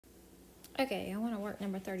Okay, I want to work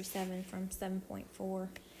number 37 from 7.4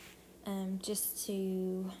 just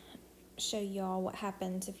to show y'all what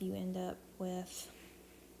happens if you end up with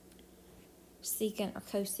secant or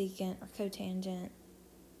cosecant or cotangent,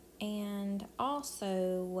 and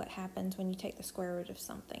also what happens when you take the square root of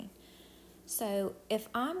something. So if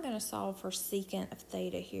I'm going to solve for secant of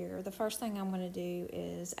theta here, the first thing I'm going to do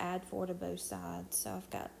is add 4 to both sides. So I've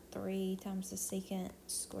got 3 times the secant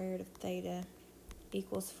squared of theta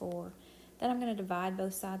equals 4. Then I'm going to divide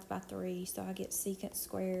both sides by 3, so I get secant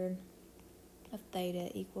squared of theta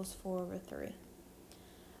equals 4 over 3.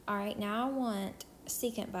 All right, now I want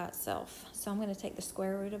secant by itself, so I'm going to take the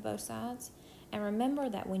square root of both sides. And remember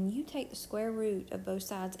that when you take the square root of both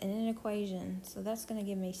sides in an equation, so that's going to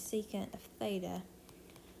give me secant of theta.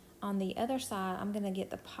 On the other side, I'm going to get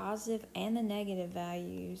the positive and the negative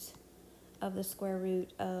values of the square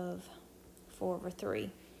root of 4 over 3.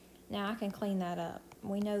 Now I can clean that up.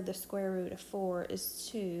 We know the square root of 4 is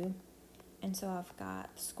 2, and so I've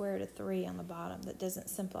got the square root of 3 on the bottom. That doesn't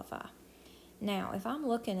simplify. Now, if I'm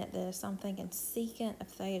looking at this, I'm thinking secant of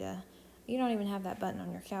theta. You don't even have that button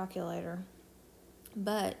on your calculator,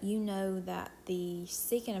 but you know that the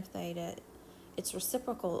secant of theta, its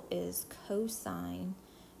reciprocal is cosine.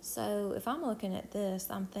 So if I'm looking at this,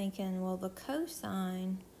 I'm thinking, well, the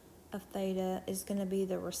cosine of theta is going to be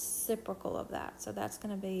the reciprocal of that. So that's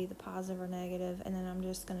going to be the positive or negative, and then I'm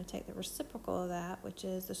just going to take the reciprocal of that, which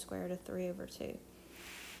is the square root of 3 over 2.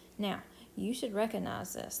 Now, you should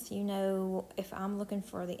recognize this. You know, if I'm looking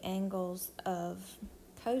for the angles of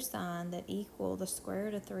cosine that equal the square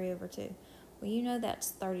root of 3 over 2, well, you know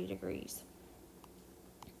that's 30 degrees,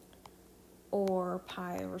 or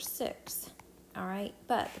pi over 6, all right?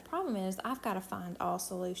 But the problem is I've got to find all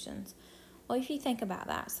solutions. Well, if you think about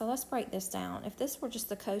that, so let's break this down. If this were just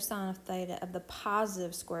the cosine of theta of the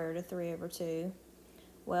positive square root of 3 over 2,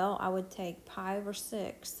 well, I would take pi over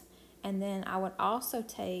 6, and then I would also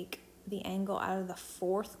take the angle out of the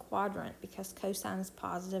fourth quadrant, because cosine is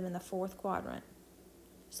positive in the fourth quadrant.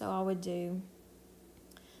 So I would do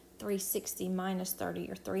 360 minus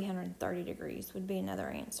 30, or 330 degrees would be another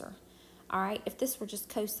answer. All right, if this were just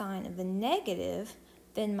cosine of the negative,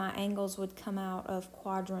 then my angles would come out of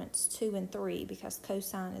quadrants 2 and 3, because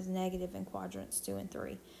cosine is negative in quadrants 2 and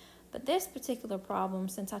 3. But this particular problem,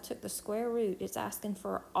 since I took the square root, it's asking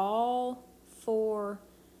for all 4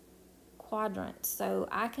 quadrants. So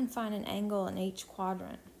I can find an angle in each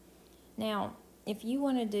quadrant. Now, if you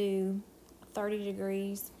want to do 30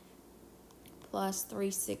 degrees plus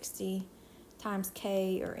 360 times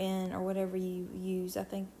k or n or whatever you use, I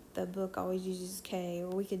think the book always uses k, or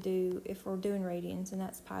we could do, if we're doing radians, and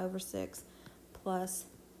that's pi over 6 plus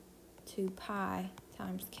 2 pi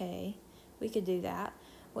times k, we could do that.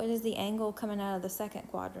 What is the angle coming out of the second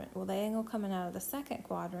quadrant? Well, the angle coming out of the second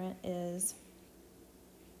quadrant is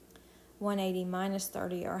 180 minus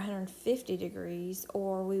 30, or 150 degrees,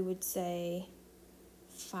 or we would say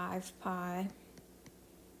 5 pi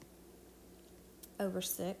over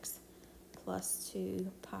 6 plus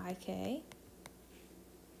 2 pi k.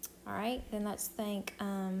 All right, then let's think,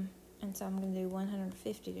 and so I'm going to do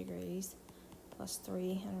 150 degrees plus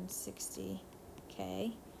 360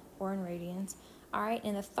 k, or in radians. All right,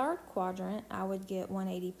 in the third quadrant, I would get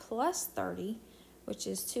 180 plus 30, which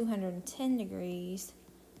is 210 degrees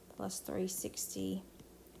plus 360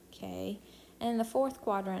 k. And in the fourth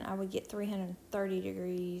quadrant, I would get 330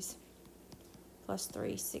 degrees plus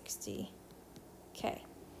 360 k.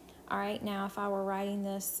 All right, now if I were writing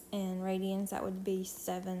this in radians, that would be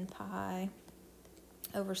 7 pi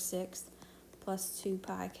over 6 plus 2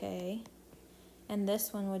 pi k. And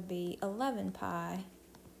this one would be 11 pi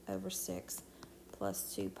over 6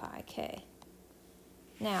 plus 2 pi k.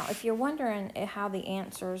 Now, if you're wondering how the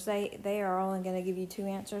answers, they are only going to give you 2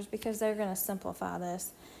 answers, because they're going to simplify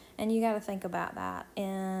this. And you got to think about that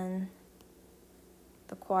in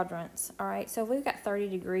the quadrants. All right, so we've got 30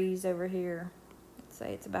 degrees over here. Let's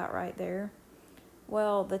say it's about right there.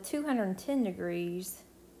 Well, the 210 degrees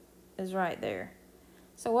is right there.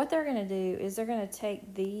 So what they're going to do is they're going to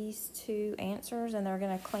take these 2 answers and they're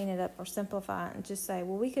going to clean it up or simplify it and just say,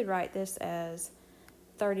 well, we could write this as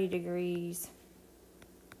 30 degrees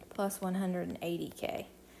plus 180k,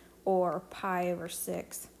 or pi over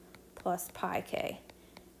 6 plus pi k,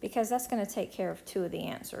 because that's going to take care of 2 of the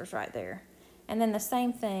answers right there. And then the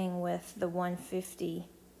same thing with the 150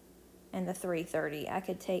 and the 330. I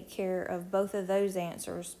could take care of both of those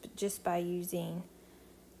answers just by using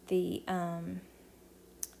the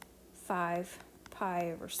 5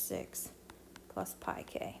 pi over 6 plus pi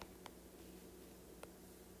k.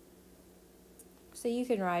 So you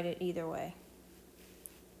can write it either way.